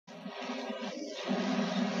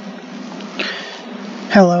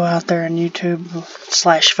Hello out there in YouTube /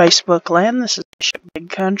 Facebook land. This is Bishop Big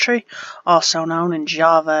Country, also known in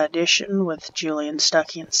Java Edition with Julian,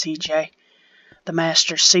 Stucky, and CJ. The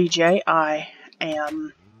Master CJ. I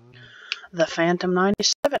am the Phantom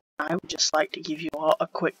 97. I would just like to give you all a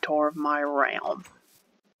quick tour of my realm.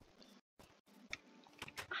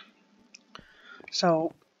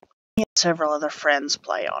 So, me and several other friends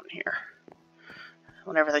play on here.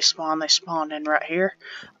 Whenever they spawn in right here.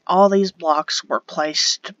 All these blocks were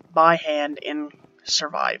placed by hand in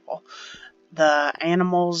survival. The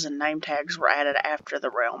animals and name tags were added after the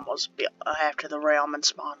realm was built, after the realm and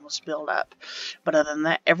spawn was built up. But other than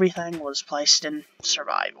that, everything was placed in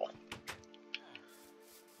survival.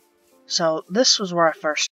 So this was where I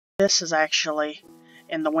first. This is actually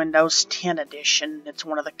in the Windows 10 edition. It's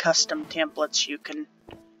one of the custom templates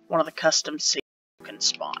one of the custom seeds you can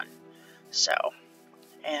spawn. So.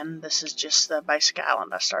 And this is just the basic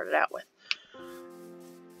island I started out with.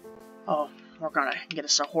 Oh, we're gonna get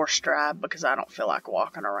us a horse drive because I don't feel like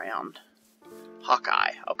walking around.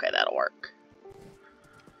 Hawkeye. Okay, that'll work.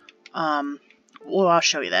 Well, I'll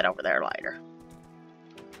show you that over there later.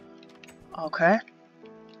 Okay.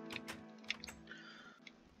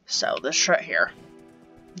 So this right here,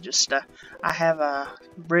 just I have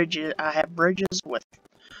bridges. I have bridges with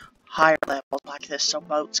higher levels like this so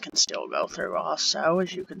boats can still go through. Also,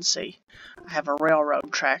 as you can see, I have a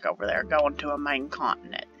railroad track over there going to a main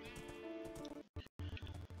continent.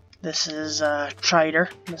 This is Trader.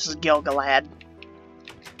 This is Gil-galad.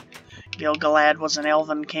 Gil-galad was an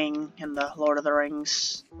elven king in the Lord of the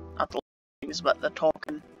Rings, not the Lord of the Rings, but the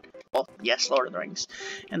Tolkien, well, yes, Lord of the Rings,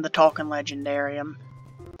 in the Tolkien Legendarium.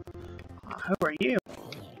 Who are you?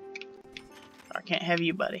 I can't have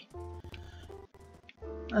you, buddy.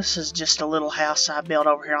 This is just a little house I built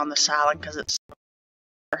over here on this island because it's,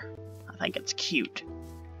 I think it's cute.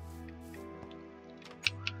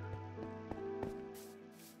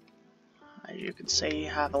 As you can see,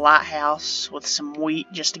 I have a lighthouse with some wheat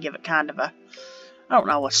just to give it kind of a, I don't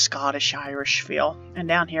know, a Scottish-Irish feel. And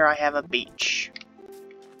down here I have a beach.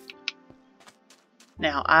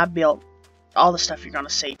 Now, I built all the stuff you're going to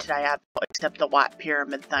see today, except the white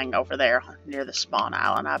pyramid thing over there near the spawn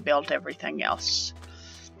island. I built everything else.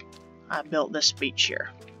 I built this beach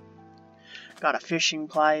here. Got a fishing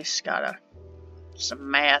place, got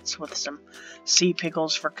some mats with some sea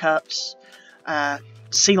pickles for cups.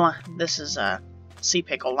 This is a sea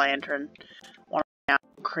pickle lantern. One of my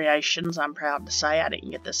own creations, I'm proud to say. I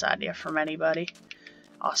didn't get this idea from anybody.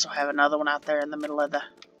 Also have another one out there in the middle of the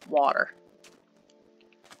water.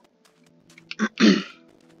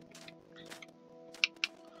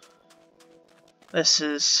 This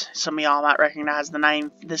is, some of y'all might recognize the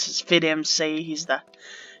name. This is Fit MC. He's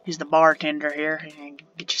the bartender here. He can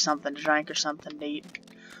get you something to drink or something to eat.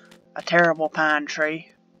 A terrible pine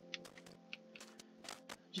tree.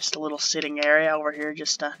 Just a little sitting area over here.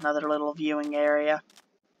 Just another little viewing area.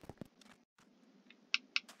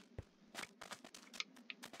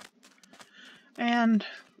 And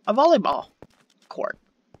a volleyball court.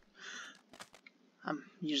 I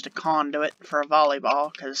used a conduit for a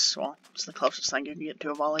volleyball because, well, it's the closest thing you can get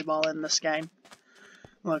to a volleyball in this game.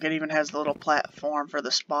 Look, it even has the little platform for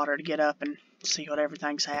the spotter to get up and see what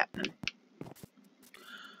everything's happening.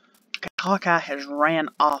 Okay, Hawkeye has ran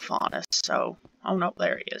off on us, so, oh no,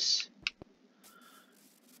 there he is.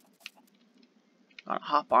 Gonna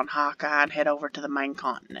hop on Hawkeye and head over to the main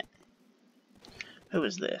continent. Who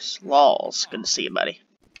is this? Laws. Good to see you, buddy.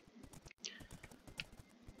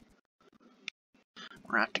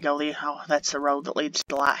 We're gonna have to go oh, that's the road that leads to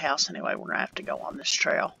the lighthouse anyway. We're gonna have to go on this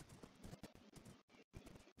trail.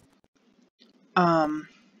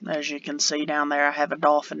 As you can see down there, I have a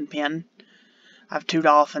dolphin pen. I have 2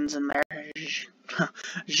 dolphins in there.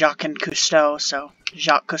 Jacques and Cousteau, so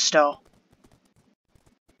Jacques Cousteau.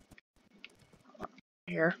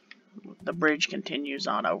 Here, the bridge continues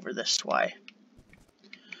on over this way.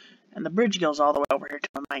 And the bridge goes all the way over here to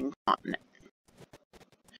the main continent.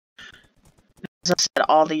 As I said,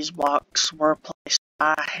 all these blocks were placed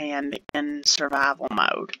by hand in survival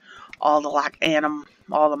mode. All the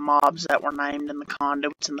mobs that were named in the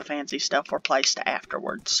conduits and the fancy stuff were placed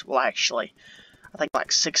afterwards. Well, actually, I think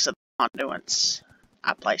like 6 of the conduits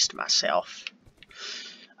I placed myself.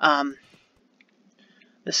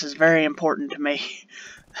 This is very important to me.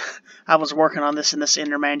 I was working on this and this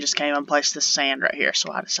Enderman just came and placed this sand right here,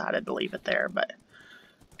 so I decided to leave it there, but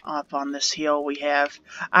up on this hill we have,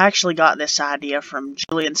 I actually got this idea from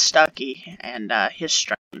Julian, Stucky, and his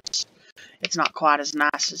streams. It's not quite as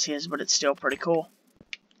nice as his, but it's still pretty cool.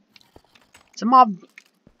 It's a mob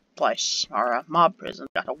place, or a mob prison.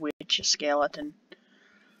 Got a witch, a skeleton,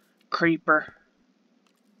 creeper,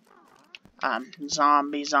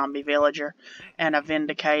 zombie villager, and a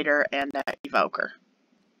vindicator and an evoker.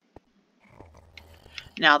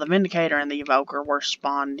 Now the vindicator and the evoker were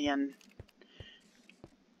spawned in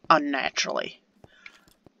unnaturally.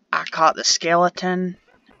 I caught the skeleton,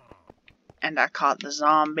 and I caught the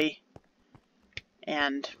zombie,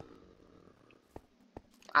 and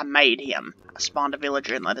I made him. I spawned a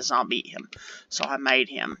villager and let a zombie eat him. So I made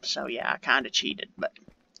him. So yeah, I kind of cheated, but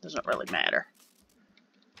it doesn't really matter.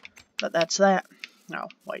 But that's that. No,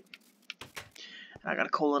 wait. I got a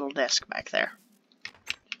cool little desk back there.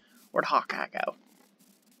 Where'd Hawkeye go?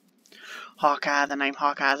 Hawkeye, the name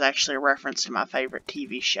Hawkeye is actually a reference to my favorite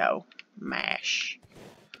TV show, MASH.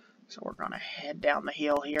 So we're going to head down the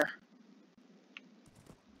hill here.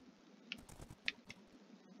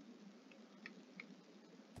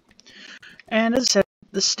 And as I said,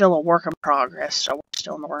 this is still a work in progress, so we're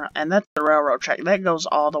still in the work. And that's the railroad track. That goes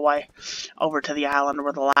all the way over to the island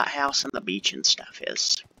where the lighthouse and the beach and stuff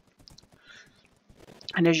is.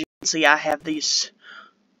 And as you can see, I have these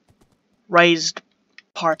raised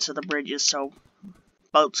parts of the bridges so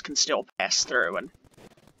boats can still pass through, and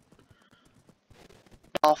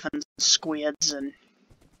dolphins and squids and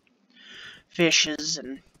fishes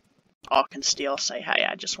and all can still say, hey,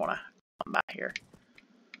 I just want to come by here.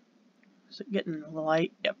 Is it getting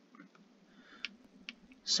late? Yep.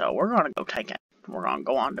 So we're going to go take it. We're going to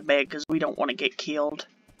go on to bed because we don't want to get killed.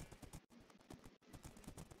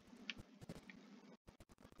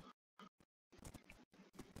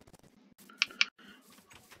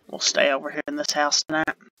 We'll stay over here in this house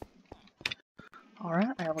tonight.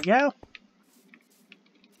 Alright, there we go.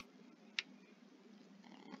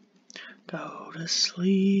 Go to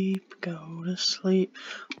sleep, go to sleep.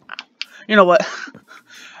 You know what?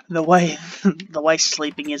 The way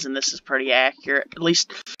sleeping is in this is pretty accurate. At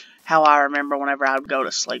least how I remember whenever I would go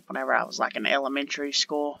to sleep whenever I was like in elementary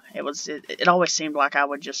school. It always seemed like I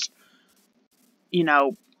would just, you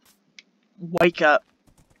know, wake up,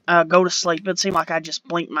 go to sleep. It seemed like I'd just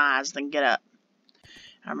blink my eyes, then get up.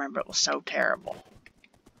 I remember it was so terrible.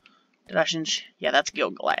 Did I change? Yeah, that's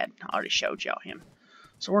Gilgalad. I already showed y'all him.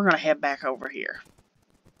 So we're going to head back over here.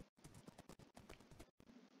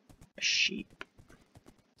 A sheep.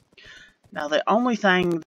 Now the only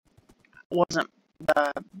thing wasn't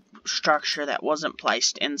the structure that wasn't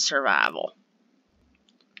placed in survival.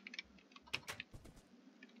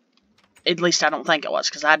 At least I don't think it was,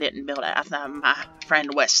 because I didn't build it. I thought my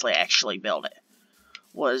friend Wesley actually built it.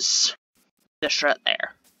 Was just right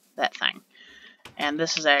there. That thing. And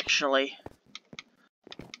this is actually,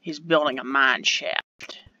 he's building a mine shaft.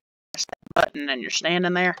 Press that button and you're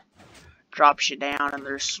standing there. Drops you down and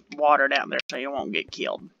there's water down there so you won't get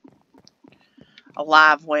killed. A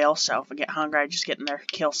live well, so if I get hungry I just get in there,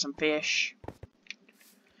 kill some fish.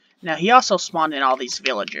 Now he also spawned in all these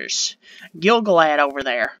villagers. Gilgalad over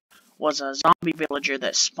there was a zombie villager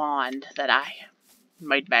that spawned that I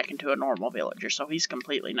made back into a normal villager, so he's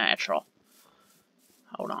completely natural.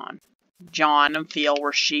 Hold on. John and Phil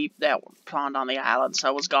were sheep that spawned on the island,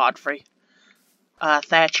 so was Godfrey.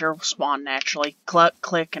 Thatcher spawned naturally. Cluck,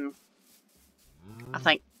 Click, and I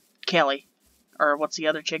think Kelly, or what's the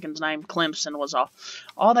other chicken's name? Clemson was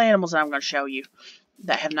all the animals that I'm going to show you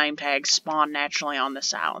that have name tags spawn naturally on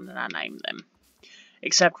this island, and I named them.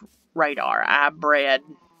 Except Radar.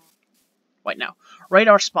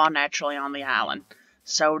 Radar spawned naturally on the island.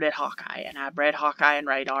 So did Hawkeye, and I bred Hawkeye and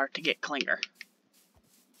Radar to get Klinger.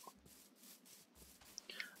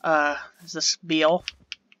 Is this Bill?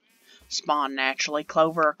 Spawned naturally.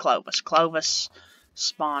 Clover or Clovis? Clovis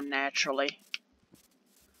spawned naturally.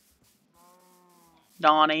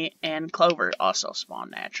 Donnie and Clover also spawn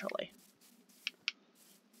naturally.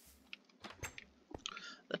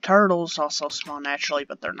 The turtles also spawn naturally,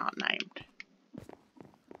 but they're not named.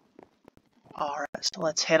 Alright, so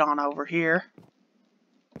let's head on over here.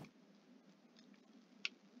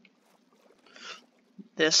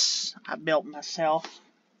 This I built myself.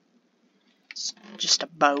 It's just a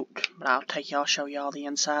boat, but I'll show y'all the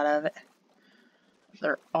inside of it.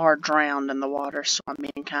 There are drowned in the water, so I'm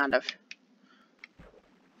being kind of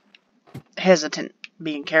hesitant,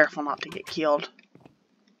 being careful not to get killed.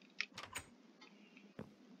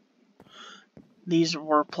 These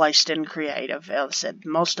were placed in creative. As I said,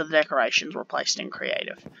 most of the decorations were placed in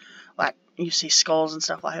creative. Like, you see skulls and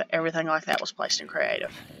stuff like that. Everything like that was placed in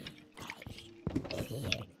creative.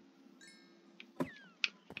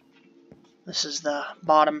 This is the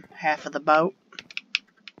bottom half of the boat.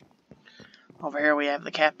 Over here we have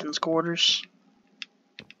the captain's quarters.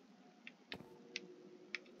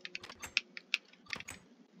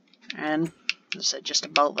 And This is just a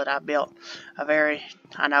boat that I built.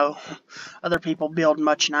 I know other people build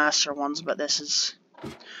much nicer ones, but this is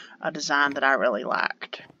a design that I really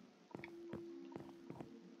liked.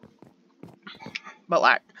 But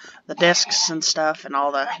like the desks and stuff and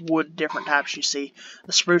all the wood, different types you see,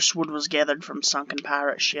 the spruce wood was gathered from sunken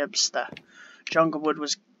pirate ships. The jungle wood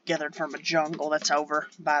was gathered from a jungle that's over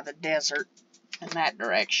by the desert in that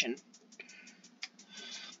direction.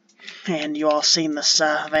 And you all seen the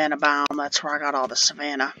savanna biome. That's where I got all the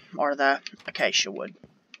savanna, or the acacia wood.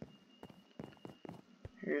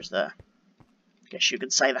 Here's the, I guess you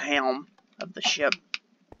could say, the helm of the ship.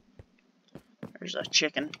 There's a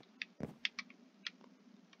chicken.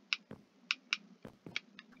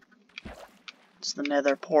 It's the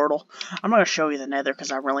nether portal. I'm not going to show you the nether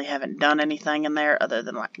because I really haven't done anything in there other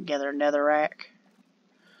than like gather netherrack.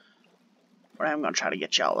 But I'm going to try to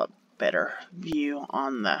get y'all a better view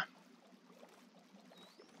on the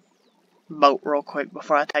boat real quick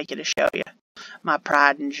before I take you to show you my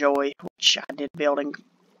pride and joy, which I did building.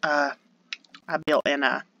 I built in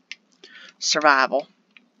a survival.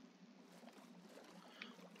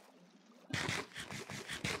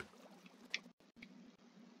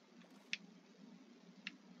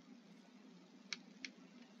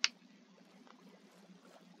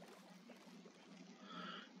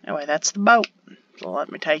 Anyway, that's the boat. So let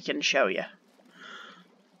me take you and show you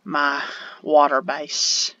my water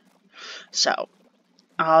base. So,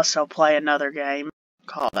 I also play another game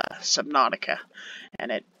called Subnautica, and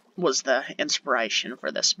it was the inspiration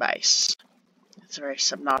for this base. It's very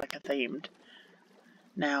Subnautica themed.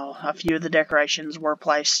 Now, a few of the decorations were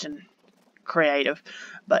placed in creative,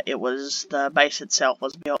 but the base itself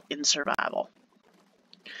was built in survival.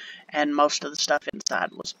 And most of the stuff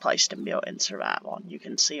inside was placed and built in survival. And you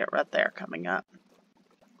can see it right there coming up.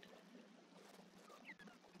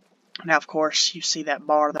 Now, of course, you see that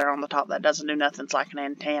bar there on the top. That doesn't do nothing. It's like an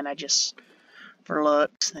antenna just for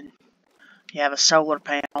looks. Then you have a solar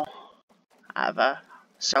panel. I have a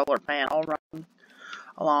solar panel running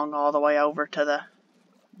along all the way over to the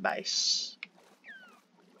base.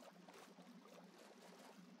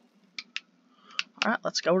 Alright,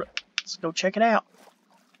 let's go check it out.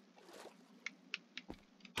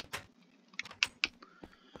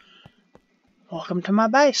 Welcome to my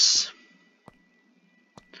base.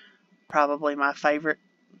 Probably my favorite.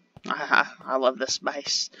 I love this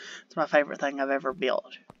base. It's my favorite thing I've ever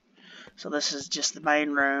built. So this is just the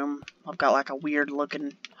main room. I've got like a weird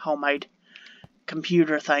looking homemade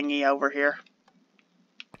computer thingy over here.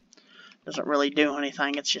 Doesn't really do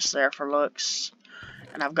anything. It's just there for looks.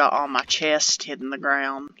 And I've got all my chests hidden in the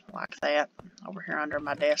ground like that. Over here under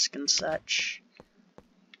my desk and such.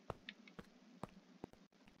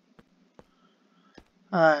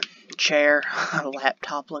 Chair, a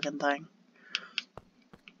laptop looking thing.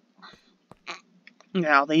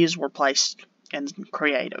 Now these were placed in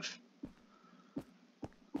creative.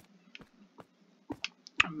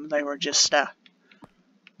 They were just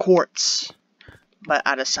quartz, but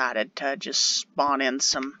I decided to just spawn in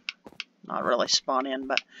some, not really spawn in,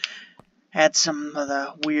 but add some of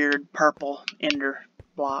the weird purple ender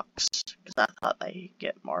blocks because I thought they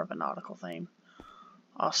get more of a nautical theme.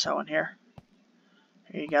 Also in here.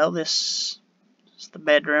 Here you go, this is the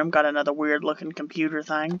bedroom. Got another weird looking computer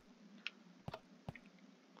thing.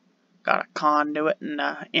 Got a conduit and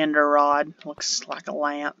an ender rod. Looks like a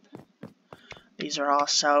lamp. These are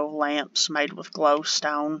also lamps made with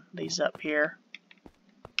glowstone. These up here.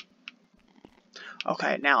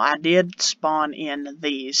 Okay, now I did spawn in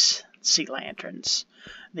these sea lanterns.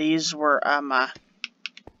 These were,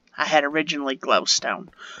 I had originally glowstone,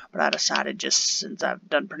 but I decided just since I've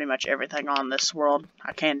done pretty much everything on this world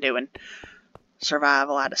I can do in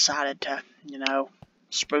survival, I decided to, you know,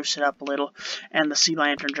 spruce it up a little. And the sea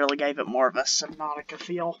lanterns really gave it more of a Subnautica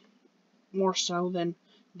feel, more so than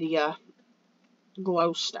the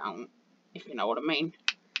glowstone, if you know what I mean.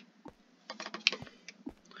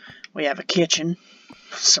 We have a kitchen,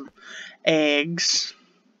 some eggs,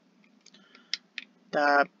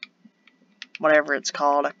 whatever it's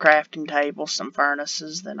called, a crafting table, some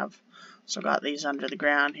furnaces. Then I've also got these under the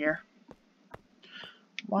ground here.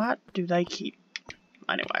 What do they keep?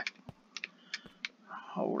 Anyway,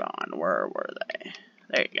 hold on, where were they?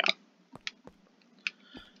 There you go.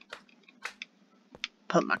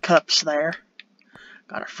 Put my cups there.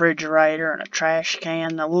 Got a refrigerator and a trash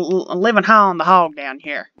can. I'm living high on the hog down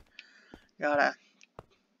here. Got a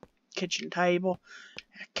kitchen table,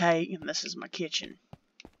 a cake, and this is my kitchen.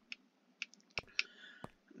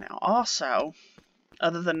 Now also,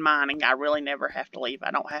 other than mining, I really never have to leave. I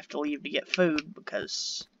don't have to leave to get food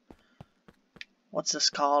because, what's this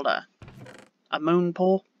called? A moon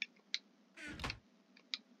pool?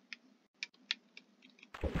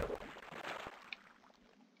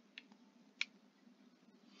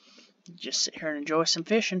 just sit here and enjoy some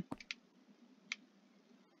fishing.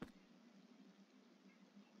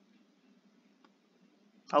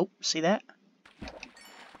 Oh, see that?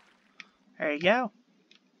 There you go.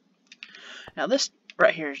 Now this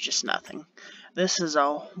right here is just nothing. This is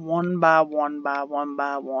a 1 by 1 by 1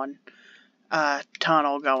 by 1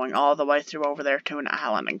 tunnel going all the way through over there to an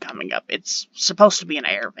island and coming up. It's supposed to be an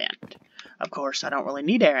air vent. Of course, I don't really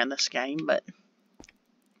need air in this game, but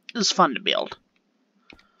it's fun to build.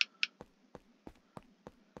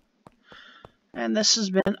 And this has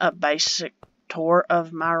been a basic tour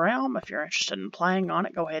of my realm. If you're interested in playing on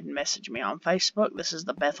it, go ahead and message me on Facebook. This is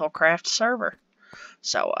the Bethelcraft server.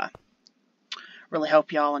 So, really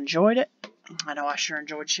hope y'all enjoyed it. I know I sure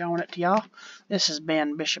enjoyed showing it to y'all. This has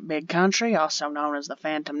been Bishop Big Country, also known as the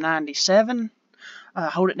Phantom 97.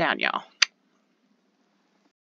 Hold it down, y'all.